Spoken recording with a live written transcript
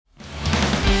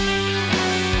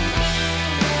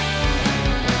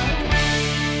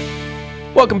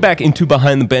Welcome back into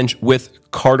Behind the Bench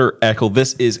with Carter Eckel.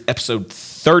 This is episode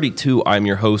 32. I'm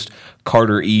your host,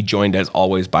 Carter E., joined as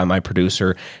always by my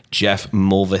producer, Jeff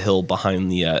Mulvihill,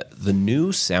 behind the new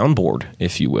soundboard,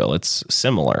 if you will. It's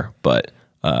similar, but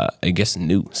I guess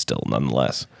new still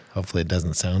nonetheless. Hopefully it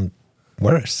doesn't sound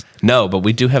worse. No, but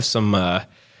we do have some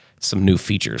new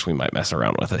features we might mess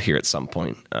around with it here at some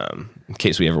point, in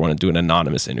case we ever want to do an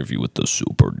anonymous interview with the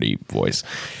super deep voice.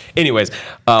 Anyways,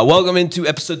 welcome into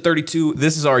episode 32.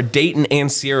 This is our Dayton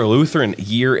and Sierra Lutheran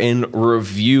year-in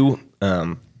review.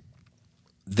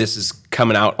 This is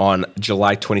coming out on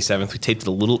July 27th. We taped it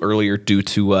a little earlier due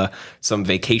to some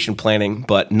vacation planning,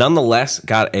 but nonetheless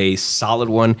got a solid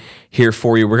one here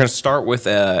for you. We're going to start with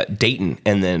Dayton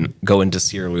and then go into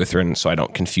Sierra Lutheran so I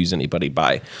don't confuse anybody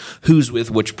by who's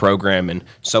with which program and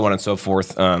so on and so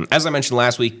forth. As I mentioned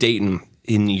last week, Dayton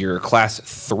in your Class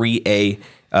 3A,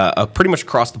 pretty much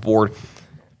across the board,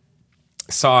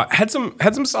 had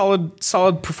some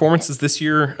solid performances this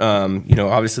year.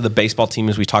 Obviously the baseball team,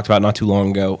 as we talked about not too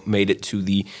long ago, made it to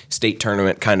the state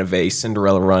tournament, kind of a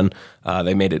Cinderella run.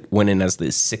 They made it, went in as the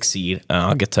 6th seed.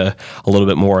 I'll get to a little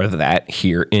bit more of that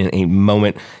here in a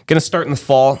moment. Going to start in the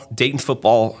fall. Dayton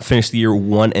football finished the year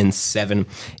 1-7,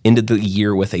 ended the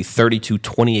year with a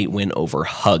 32-28 win over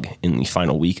Hug in the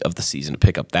final week of the season to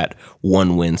pick up that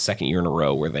one win, second year in a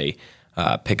row where they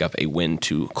pick up a win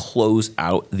to close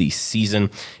out the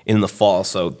season in the fall.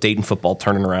 So Dayton football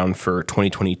turning around for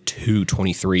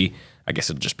 2022-23. I guess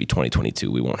it'll just be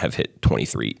 2022. We won't have hit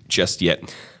 23 just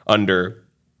yet under,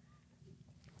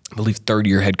 I believe,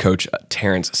 third-year head coach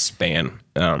Terrence Spann,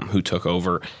 who took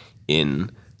over in,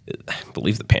 I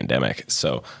believe, the pandemic.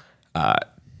 So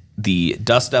the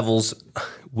Dust Devils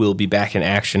will be back in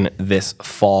action this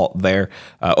fall there.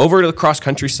 Over to the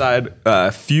cross-country side,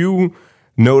 a few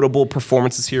notable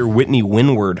performances here. Whitney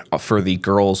Windward for the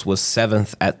girls was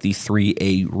 7th at the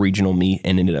 3A regional meet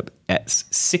and ended up at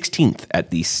 16th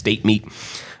at the state meet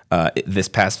this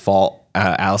past fall.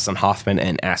 Allison Hoffman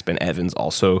and Aspen Evans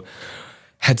also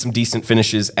had some decent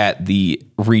finishes at the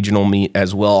regional meet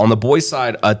as well. On the boys'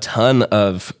 side, a ton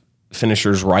of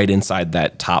finishers right inside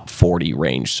that top 40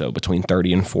 range, so between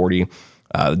 30 and 40.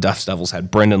 The Dust Devils had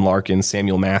Brendan Larkin,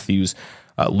 Samuel Matthews,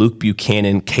 Luke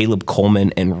Buchanan, Caleb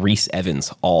Coleman, and Reese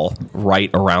Evans all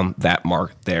right around that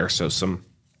mark there. So some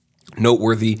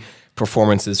noteworthy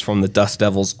performances from the Dust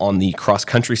Devils on the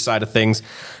cross-country side of things.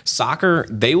 Soccer,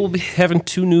 they will be having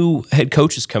two new head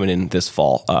coaches coming in this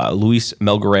fall. Luis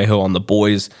Melgarejo on the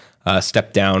boys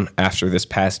stepped down after this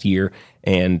past year,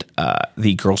 and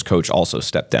the girls coach also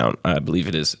stepped down. I believe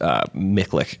it is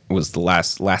Miklik was the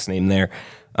last name there.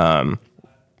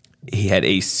 He had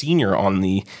a senior on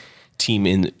the team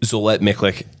in Zolette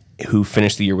Miklik, who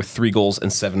finished the year with 3 goals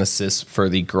and 7 assists for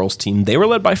the girls team. They were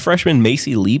led by freshman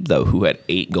Macy Lieb, though, who had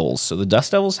 8 goals. So the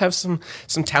Dust Devils have some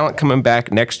talent coming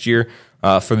back next year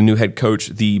for the new head coach.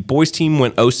 The boys team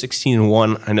went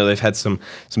 0-16-1. I know they've had some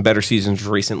better seasons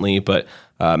recently, but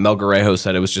Melgarejo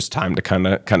said it was just time to kind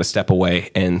of step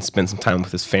away and spend some time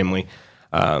with his family.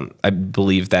 I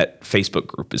believe that Facebook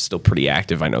group is still pretty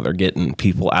active. I know they're getting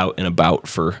people out and about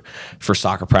for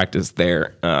soccer practice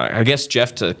there. I guess,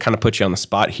 Jeff, to kind of put you on the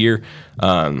spot here,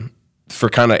 for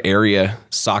kind of area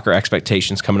soccer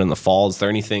expectations coming in the fall, is there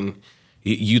anything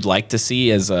you'd like to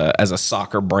see as a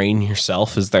soccer brain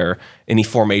yourself? Is there any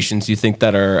formations you think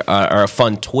that are a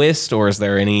fun twist, or is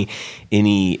there any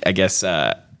I guess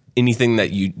anything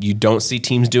that you don't see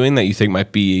teams doing that you think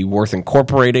might be worth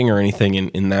incorporating, or anything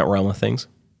in that realm of things?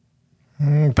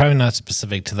 Probably not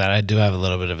specific to that. I do have a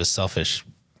little bit of a selfish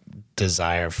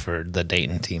desire for the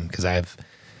Dayton team because I have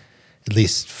at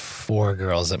least 4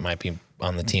 girls that might be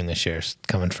on the team this year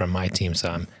coming from my team.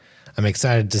 So I'm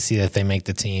excited to see that they make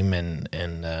the team and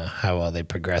how well they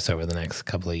progress over the next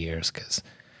couple of years, because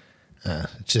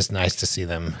it's just nice to see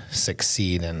them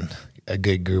succeed and a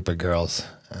good group of girls.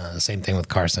 Same thing with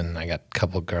Carson. I got a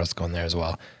couple of girls going there as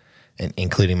well, and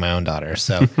including my own daughter.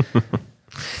 So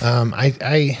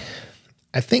I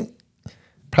think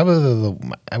probably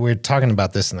we were talking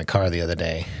about this in the car the other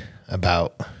day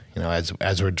about,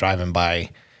 as we're driving by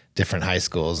different high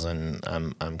schools, and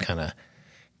I'm kind of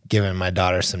giving my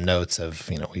daughter some notes of,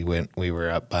 we were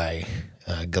up by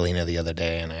Galena the other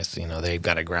day, and they've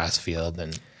got a grass field,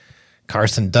 and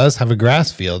Carson does have a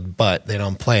grass field, but they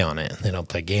don't play on it. They don't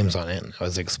play games on it. And I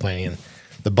was explaining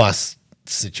the bus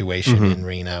situation in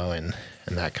Reno and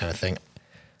that kind of thing.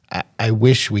 I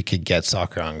wish we could get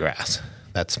soccer on grass.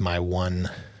 That's my one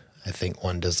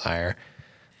desire.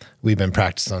 We've been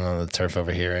practicing on the turf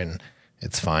over here, and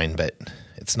it's fine, but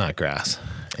it's not grass.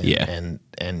 And, Yeah.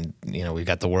 And we've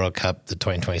got the World Cup, the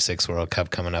 2026 World Cup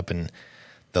coming up in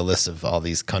the list of all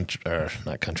these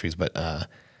not countries, but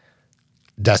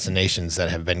destinations that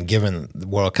have been given the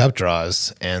World Cup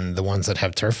draws, and the ones that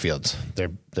have turf fields,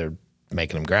 they're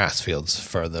making them grass fields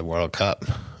for the World Cup.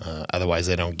 Otherwise,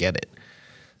 they don't get it.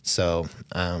 So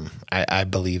I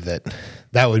believe that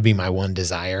would be my one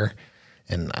desire,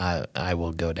 and I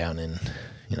will go down in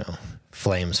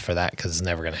flames for that, because it's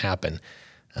never going to happen.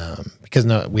 Because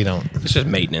we don't. It's just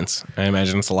maintenance. I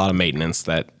imagine it's a lot of maintenance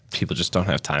that people just don't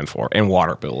have time for, and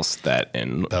water bills but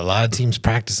a lot of teams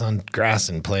practice on grass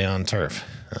and play on turf.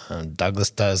 Douglas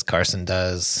does, Carson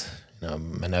does.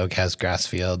 Minogue has grass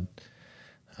field.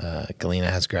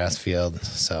 Galena has grass field.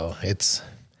 So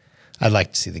I'd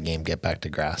like to see the game get back to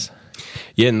grass.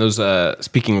 Yeah, and those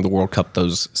speaking of the World Cup,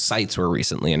 those sites were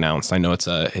recently announced. I know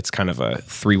it's kind of a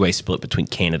 3-way split between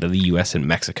Canada, the U.S., and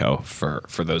Mexico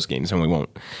for those games, and we won't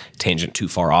tangent too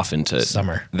far off into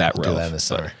summer. That we'll do that in the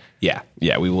summer. Yeah,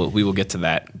 we will get to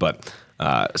that, but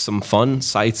some fun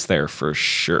sites there for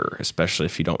sure, especially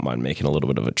if you don't mind making a little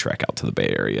bit of a trek out to the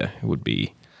Bay Area. It would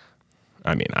be,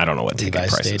 I don't know what ticket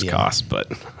prices cost,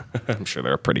 but I'm sure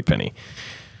they're a pretty penny.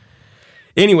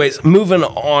 Anyways, moving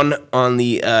on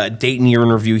the Dayton year in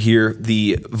review here.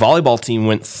 The volleyball team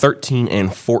went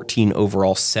 13-14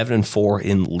 overall, 7-4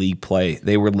 in league play.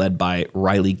 They were led by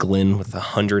Riley Glenn with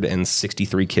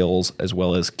 163 kills, as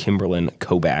well as Kimberlyn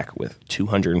Kobach with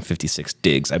 256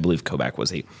 digs. I believe Kobach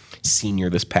was a senior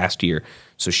this past year,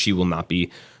 so she will not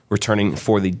be returning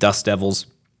for the Dust Devils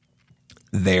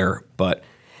there, but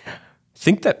I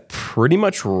think that pretty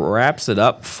much wraps it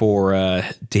up for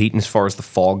Dayton as far as the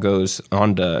fall goes.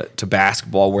 On to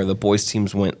basketball, where the boys team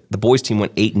went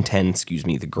 8-10. Excuse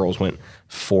me, the girls went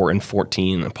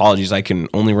 4-14. Apologies, I can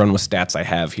only run with stats I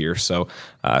have here. So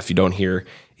if you don't hear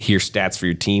stats for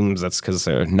your teams, that's because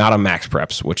they're not on Max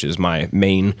Preps, which is my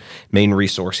main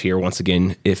resource here. Once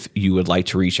again, if you would like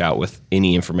to reach out with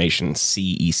any information,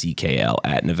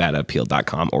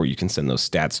 ceckl@nevadaappeal.com, or you can send those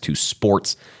stats to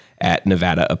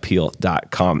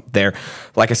sports@nevadaappeal.com. There,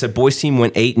 like I said, boys team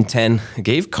went 8-10.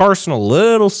 Gave Carson a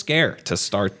little scare to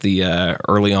start the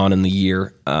early on in the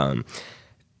year.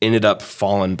 Ended up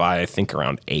falling by, I think,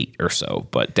 around 8 or so,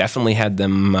 but definitely had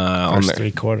them on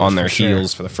their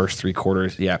heels for the first 3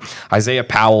 quarters. Yeah, Isaiah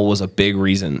Powell was a big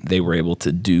reason they were able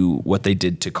to do what they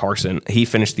did to Carson. He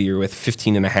finished the year with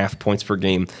 15.5 points per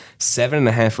game,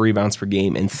 7.5 rebounds per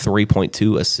game, and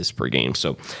 3.2 assists per game.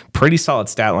 So pretty solid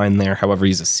stat line there. However,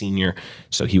 he's a senior,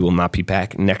 so he will not be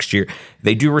back next year.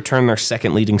 They do return their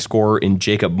second leading scorer in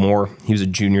Jacob Moore. He was a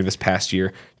junior this past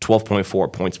year,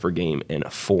 12.4 points per game and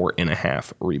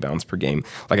 4.5 rebounds per game.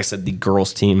 Like I said, the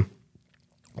girls team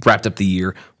wrapped up the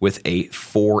year with a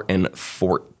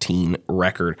 4-14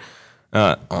 record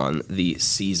on the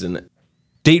season.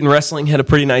 Dayton Wrestling had a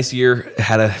pretty nice year,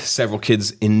 had several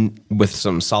kids in with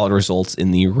some solid results in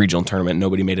the regional tournament.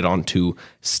 Nobody made it on to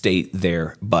state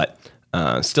there, but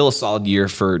still a solid year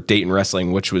for Dayton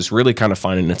Wrestling, which was really kind of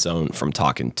fun in its own. From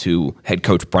talking to head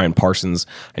coach Brian Parsons,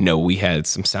 I know we had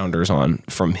some sounders on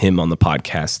from him on the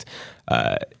podcast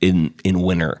in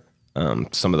winter.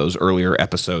 Some of those earlier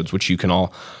episodes, which you can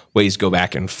always go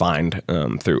back and find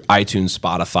through iTunes,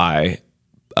 Spotify,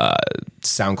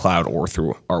 SoundCloud, or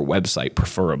through our website,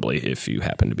 preferably if you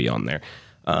happen to be on there.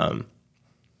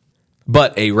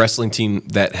 But a wrestling team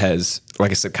that has,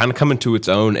 like I said, kind of come into its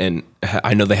own, and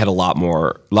I know they had a lot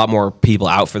more people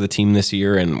out for the team this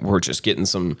year, and we're just getting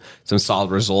some solid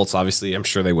results. Obviously, I'm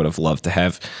sure they would have loved to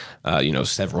have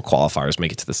several qualifiers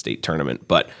make it to the state tournament,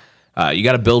 but you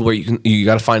got to build where you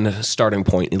got to find a starting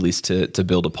point at least to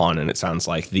build upon, and it sounds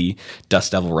like the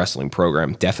Dust Devil Wrestling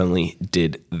program definitely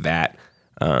did that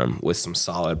with some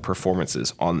solid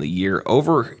performances on the year.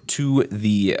 Over to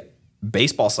the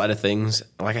baseball side of things,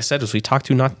 like I said, as we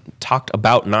talked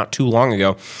about not too long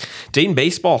ago, Dayton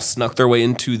baseball snuck their way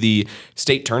into the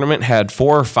state tournament. Had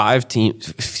 4 or 5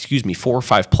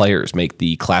 players make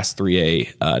the Class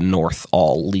 3A North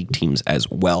All League teams as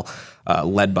well,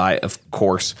 led by, of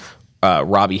course,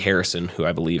 Robbie Harrison, who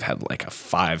I believe had like a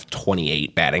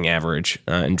 .528 batting average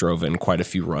and drove in quite a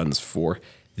few runs for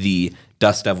the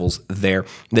Dust Devils there.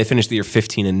 They finished the year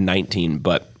 15-19,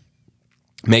 but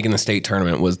making the state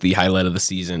tournament was the highlight of the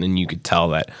season, and you could tell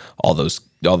that all those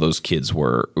kids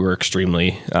were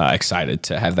extremely excited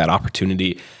to have that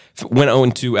opportunity. Went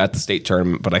 0-2 at the state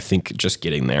tournament, but I think just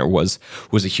getting there was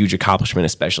a huge accomplishment,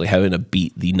 especially having to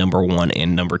beat the number 1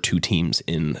 and number 2 teams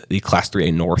in the Class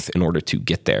 3A North in order to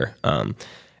get there.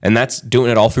 And that's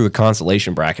doing it all through the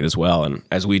consolation bracket as well. And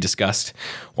as we discussed,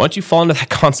 once you fall into that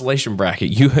consolation bracket,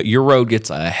 your road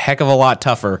gets a heck of a lot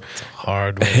tougher. It's a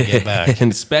hard way to get back.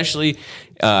 And especially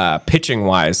pitching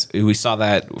wise, we saw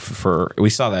that.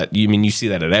 You see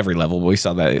that at every level, but we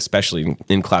saw that especially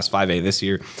in Class 5A this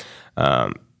year.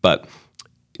 But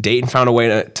Dayton found a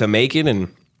way to make it,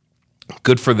 and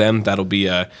good for them. That'll be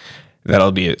a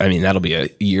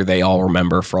year they all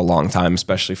remember for a long time,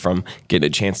 especially from getting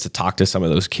a chance to talk to some of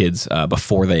those kids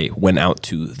before they went out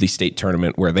to the state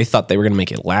tournament, where they thought they were going to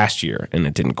make it last year and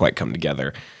it didn't quite come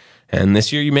together. And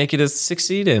this year you make it as 6th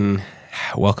seed, and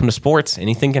welcome to sports.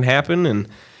 Anything can happen, and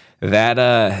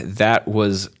that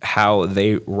was how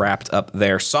they wrapped up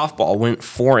their softball. Went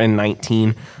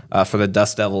 4-19 for the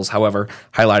Dust Devils, however,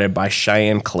 highlighted by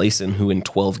Cheyenne Clayson, who in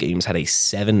 12 games had a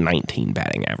 719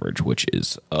 batting average, which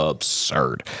is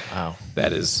absurd. Wow.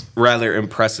 That is rather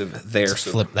impressive there.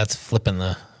 That's flipping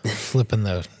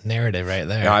the narrative right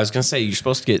there. I was going to say, you're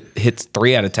supposed to get hits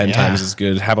 3 out of 10 times as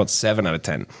good. How about 7 out of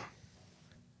 10?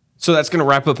 So that's going to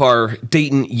wrap up our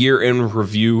Dayton year-end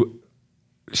review.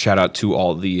 Shout out to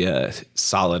all the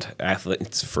solid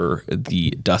athletes for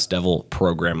the Dust Devil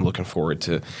program. Looking forward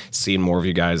to seeing more of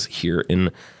you guys here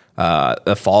in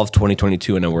the fall of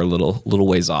 2022. I know we're a little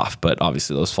ways off, but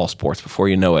obviously those fall sports, before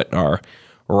you know it, are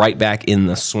right back in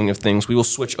the swing of things. We will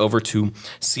switch over to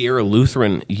Sierra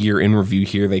Lutheran year in review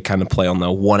here. They kind of play on the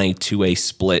 1A, 2A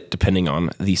split depending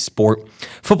on the sport.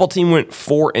 Football team went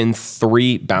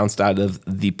 4-3, bounced out of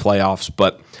the playoffs,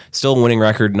 but still a winning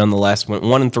record nonetheless. Went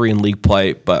 1-3 in league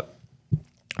play, but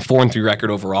 4-3 record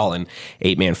overall in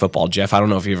 8-man football. Jeff, I don't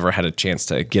know if you've ever had a chance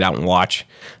to get out and watch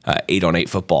 8-on-8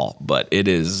 football, but it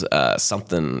is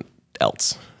something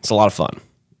else. It's a lot of fun.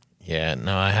 Yeah,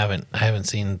 no, I haven't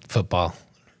seen football.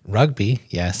 Rugby,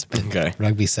 yes, but okay.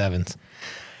 Rugby sevens.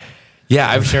 Yeah,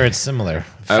 I'm sure it's similar.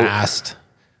 Fast,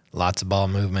 lots of ball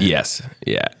movement. Yes,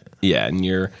 yeah, and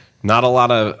you're not a lot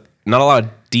of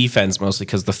defense, mostly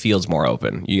because the field's more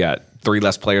open. You got 3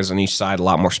 less players on each side, a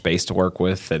lot more space to work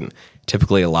with, and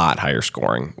typically a lot higher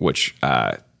scoring, which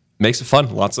makes it fun.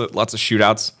 Lots of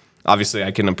shootouts. Obviously, I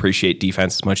can appreciate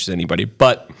defense as much as anybody,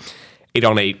 but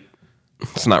 8-on-8,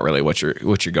 it's not really what you're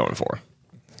going for.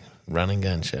 Run and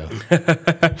gun show.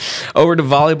 Over to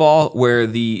volleyball, where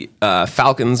the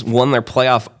Falcons won their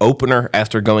playoff opener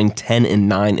after going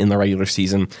 10-9 in the regular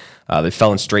season. They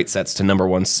fell in straight sets to number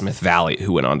 1 Smith Valley,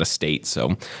 who went on to state.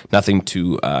 So nothing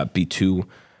to be too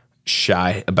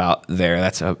shy about there.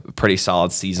 That's a pretty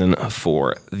solid season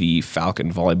for the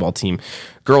Falcon volleyball team.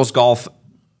 Girls golf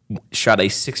shot a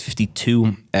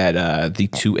 652 at the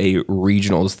 2A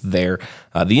regionals there.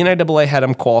 The NIAA had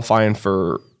them qualifying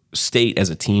for state as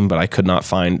a team, but I could not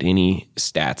find any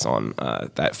stats on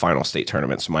that final state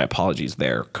tournament, so my apologies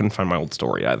there. Couldn't find my old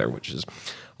story either, which is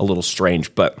a little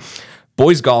strange. But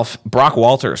boys golf, Brock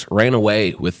Walters ran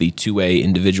away with the 2A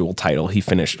individual title. He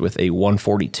finished with a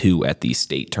 142 at the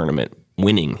state tournament,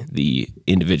 winning the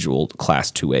individual Class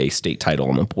 2A state title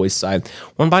on the boys' side.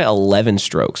 Won by 11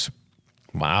 strokes.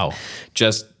 Wow.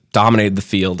 Just dominated the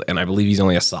field, and I believe he's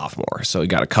only a sophomore, so he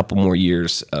got a couple more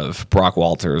years of Brock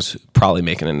Walters probably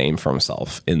making a name for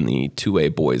himself in the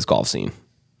 2A boys golf scene.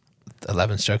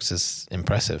 11 strokes is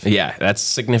impressive. Yeah, that's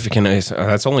significant.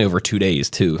 That's only over 2 days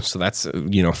too, so that's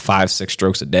 5-6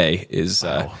 strokes a day is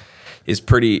Wow. Is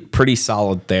pretty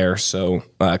solid there. So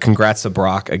congrats to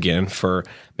Brock again for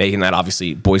making that.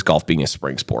 Obviously, boys golf being a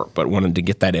spring sport, but wanted to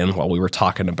get that in while we were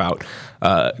talking about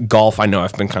golf. I know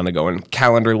I've been kind of going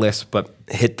calendar list, but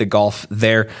hit the golf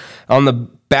there. On the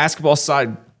basketball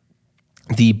side,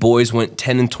 the boys went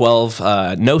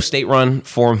 10-12. No state run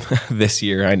for them this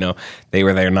year. I know they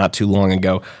were there not too long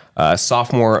ago.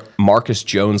 Sophomore Marcus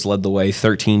Jones led the way,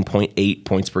 13.8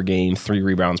 points per game, 3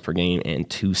 rebounds per game, and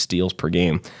 2 steals per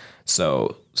game.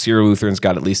 So Sierra Lutheran's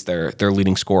got at least their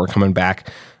leading scorer coming back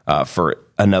for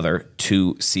another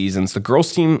 2 seasons. The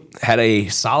girls team had a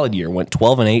solid year, went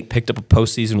 12-8, picked up a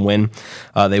postseason win.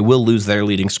 They will lose their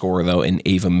leading scorer, though, in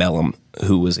Ava Mellum,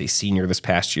 who was a senior this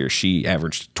past year. She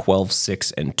averaged 12,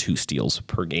 6, and 2 steals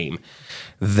per game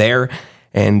there.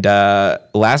 And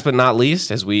last but not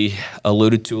least, as we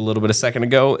alluded to a little bit a second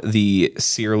ago, the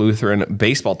Sierra Lutheran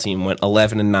baseball team went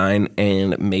 11-9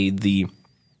 and made the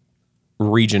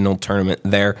regional tournament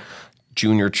there.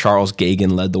 Junior Charles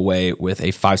Gagan led the way with a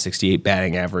 568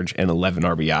 batting average and 11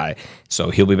 RBI.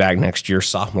 So he'll be back next year.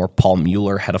 Sophomore Paul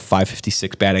Mueller had a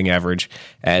 556 batting average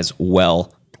as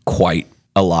well. Quite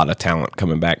a lot of talent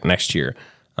coming back next year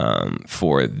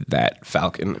for that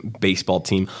Falcon baseball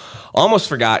team. Almost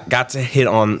got to hit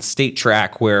on state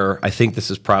track, where I think this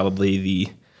is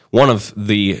probably one of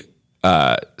the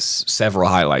several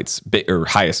highlights or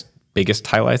highest biggest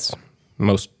highlights,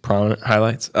 most prominent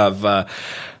highlights of the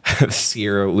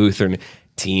Sierra Lutheran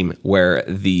team, where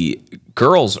the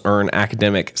girls earn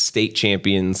academic state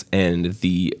champions and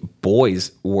the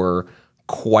boys were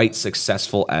quite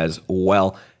successful as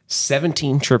well.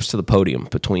 17 trips to the podium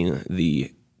between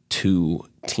the two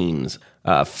teams.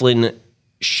 Flynn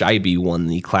Scheibe won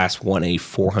the Class 1A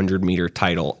 400-meter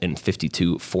title in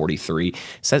 52:43.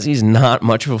 Says he's not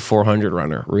much of a 400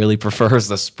 runner. Really prefers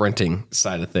the sprinting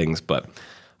side of things. But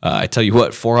I tell you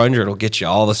what, 400 will get you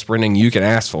all the sprinting you can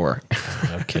ask for.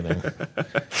 No kidding.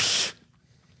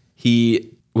 He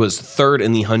was third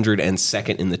in the 100 and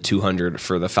second in the 200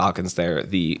 for the Falcons there.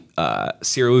 The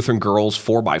Sierra Lutheran girls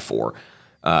 4x4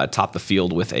 topped the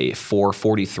field with a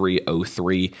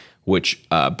 4:43.03, which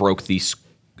broke the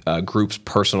group's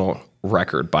personal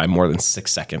record by more than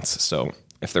 6 seconds. So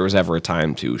if there was ever a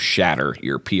time to shatter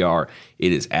your PR,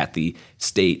 it is at the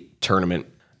state tournament.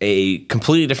 A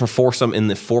completely different foursome in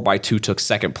the 4x2 took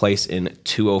second place in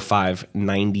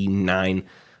 2:05.99.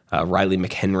 Riley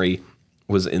McHenry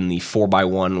was in the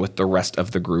 4x1 with the rest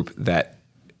of the group that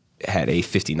had a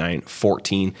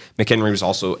 59:14. McHenry was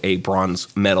also a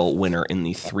bronze medal winner in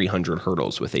the 300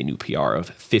 hurdles with a new PR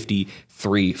of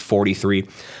 53:43. I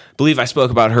believe I spoke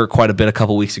about her quite a bit a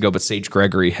couple weeks ago, but Sage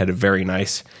Gregory had a very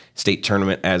nice state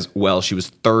tournament as well. She was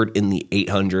third in the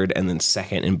 800 and then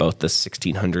second in both the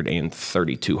 1600 and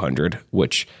 3200,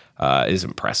 which is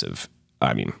impressive.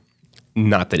 I mean,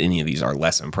 not that any of these are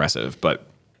less impressive, but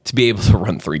to be able to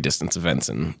run 3 distance events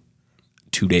in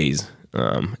 2 days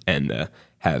and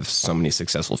have so many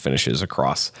successful finishes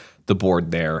across the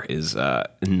board there is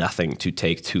nothing to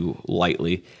take too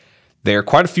lightly. There are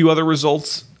quite a few other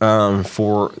results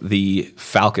for the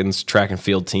Falcons track and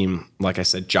field team. Like I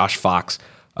said, Josh Fox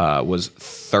was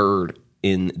third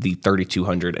in the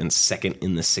 3200 and second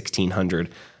in the 1600.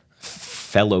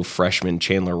 Fellow freshman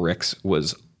Chandler Ricks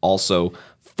was also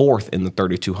fourth in the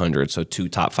 3200, so 2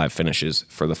 top 5 finishes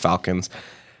for the Falcons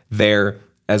there,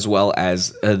 as well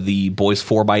as the boys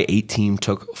 4x8 team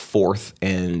took fourth,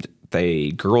 and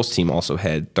the girls team also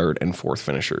had third and fourth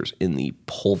finishers in the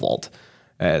pole vault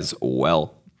as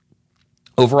well.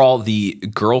 Overall, the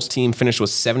girls team finished with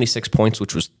 76 points,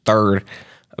 which was third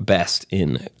best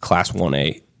in Class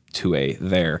 1A, 2A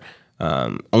there.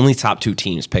 Only top 2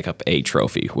 teams pick up a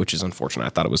trophy, which is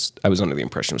unfortunate. I was under the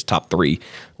impression it was top 3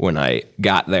 when I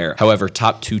got there. However,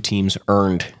 top 2 teams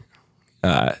earned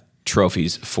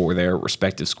trophies for their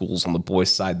respective schools. On the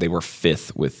boys' side, they were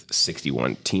 5th with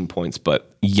 61 team points,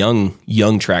 but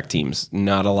young track teams,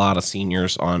 not a lot of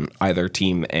seniors on either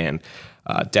team, and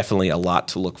definitely a lot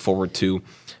to look forward to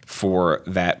for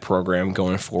that program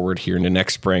going forward here into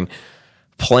next spring.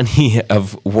 Plenty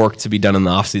of work to be done in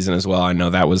the offseason as well. I know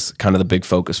that was kind of the big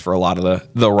focus for a lot of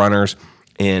the runners,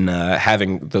 in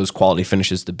having those quality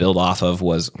finishes to build off of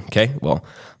was, okay, well,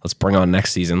 let's bring on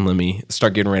next season. Let me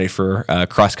start getting ready for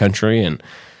cross country and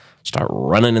start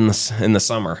running in the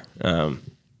summer.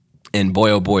 And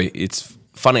boy, oh boy, it's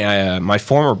funny. My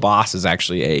former boss is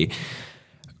actually a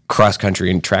cross country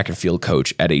and track and field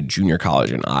coach at a junior college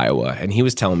in Iowa, and he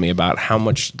was telling me about how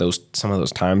much some of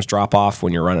those times drop off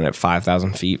when you're running at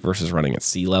 5,000 feet versus running at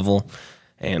sea level,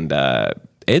 and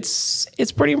it's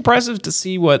pretty impressive to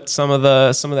see what some of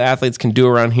the athletes can do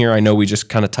around here. I know we just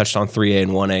kind of touched on 3A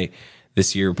and 1A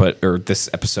this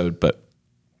episode, but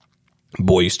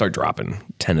boy, you start dropping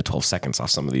 10 to 12 seconds off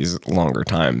some of these longer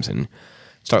times and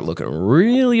start looking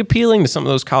really appealing to some of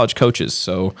those college coaches.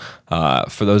 So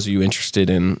for those of you interested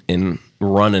in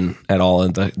running at all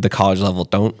at the college level,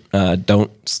 don't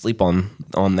sleep on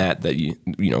that you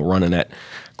know, running at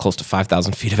close to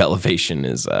 5,000 feet of elevation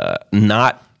is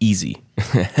not easy.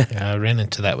 I ran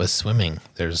into that with swimming.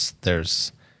 There's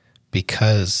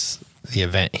because the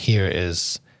event here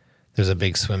is there's a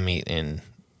big swim meet in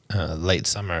late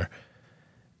summer,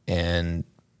 and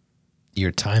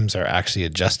your times are actually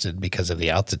adjusted because of the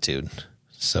altitude.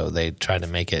 So they try to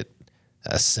make it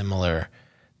similar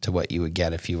to what you would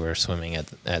get if you were swimming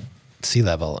at sea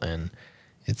level, and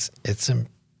it's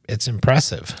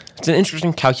impressive. It's an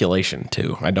interesting calculation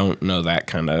too. I don't know that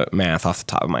kind of math off the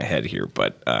top of my head here,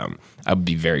 but I would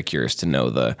be very curious to know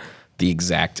the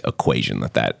exact equation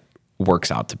that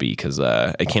works out to be, because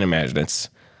I can't imagine it's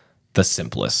the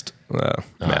simplest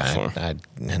math form.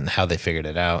 And how they figured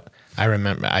it out. I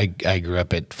remember I grew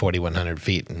up at 4,100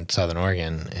 feet in Southern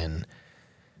Oregon, and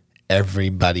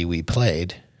everybody we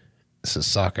played, this is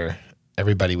soccer,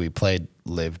 everybody we played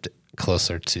lived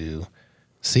closer to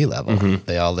sea level. Mm-hmm.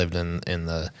 They all lived in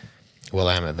the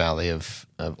Willamette Valley of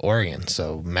Oregon.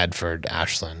 So Medford,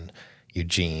 Ashland,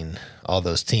 Eugene, all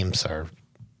those teams are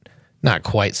not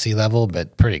quite sea level,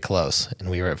 but pretty close. And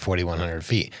we were at 4,100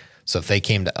 feet. So if they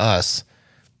came to us,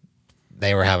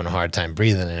 they were having a hard time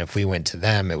breathing. And if we went to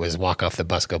them, it was walk off the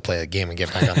bus, go play the game, and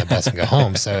get back on the bus and go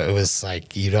home. So it was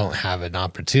like you don't have an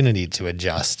opportunity to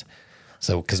adjust.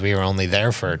 So because we were only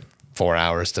there for 4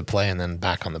 hours to play and then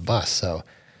back on the bus. So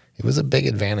it was a big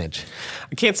advantage.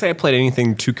 I can't say I played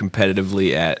anything too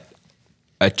competitively at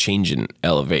a change in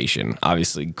elevation.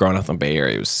 Obviously, growing up in the Bay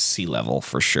Area, it was sea level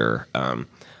for sure. I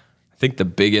think the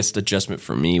biggest adjustment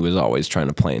for me was always trying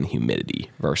to play in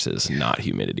humidity versus not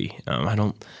humidity.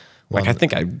 I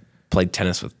think I played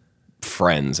tennis with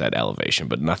friends at elevation,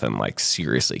 but nothing like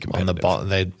seriously competitive. On the ball,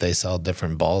 they sell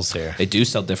different balls here. They do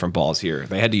sell different balls here.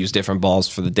 They had to use different balls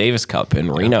for the Davis Cup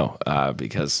in Reno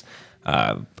because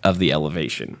of the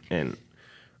elevation. And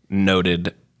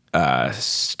noted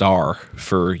star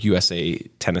for USA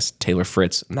Tennis, Taylor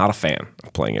Fritz, not a fan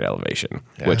of playing at elevation,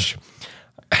 which...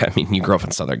 I mean, you grow up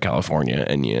in Southern California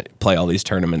and you play all these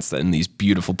tournaments in these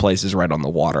beautiful places right on the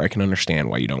water. I can understand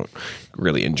why you don't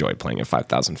really enjoy playing at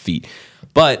 5,000 feet.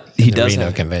 But he does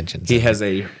Reno conventions. He has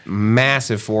a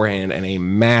massive forehand and a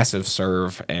massive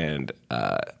serve. And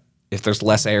if there's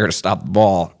less air to stop the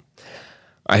ball,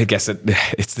 I guess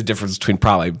it's the difference between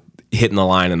probably hitting the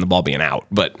line and the ball being out.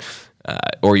 But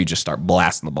or you just start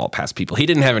blasting the ball past people. He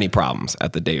didn't have any problems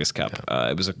at the Davis Cup.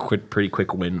 It was a pretty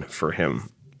quick win for him.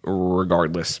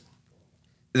 Regardless,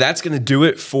 that's going to do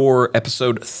it for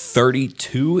episode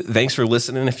 32. Thanks for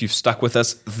listening. If you've stuck with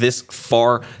us this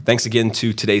far, thanks again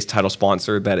to today's title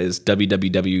sponsor. That is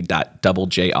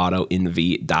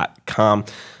www.doublejautonnv.com.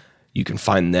 You can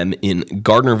find them in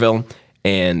Gardnerville.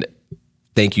 And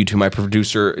thank you to my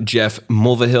producer, Jeff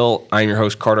Mulvihill. I'm your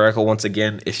host, Carter Eckel. Once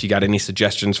again, if you got any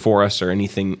suggestions for us or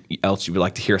anything else you would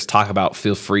like to hear us talk about,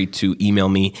 feel free to email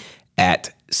me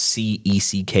at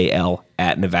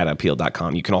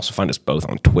ceckl@nevadaappeal.com. You can also find us both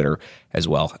on Twitter as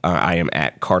well. I am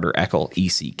at Carter Eckel,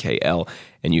 ECKL,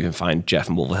 and you can find Jeff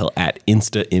Mulvihill at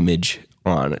InstaImage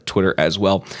on Twitter as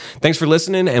well. Thanks for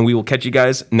listening, and we will catch you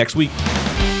guys next week.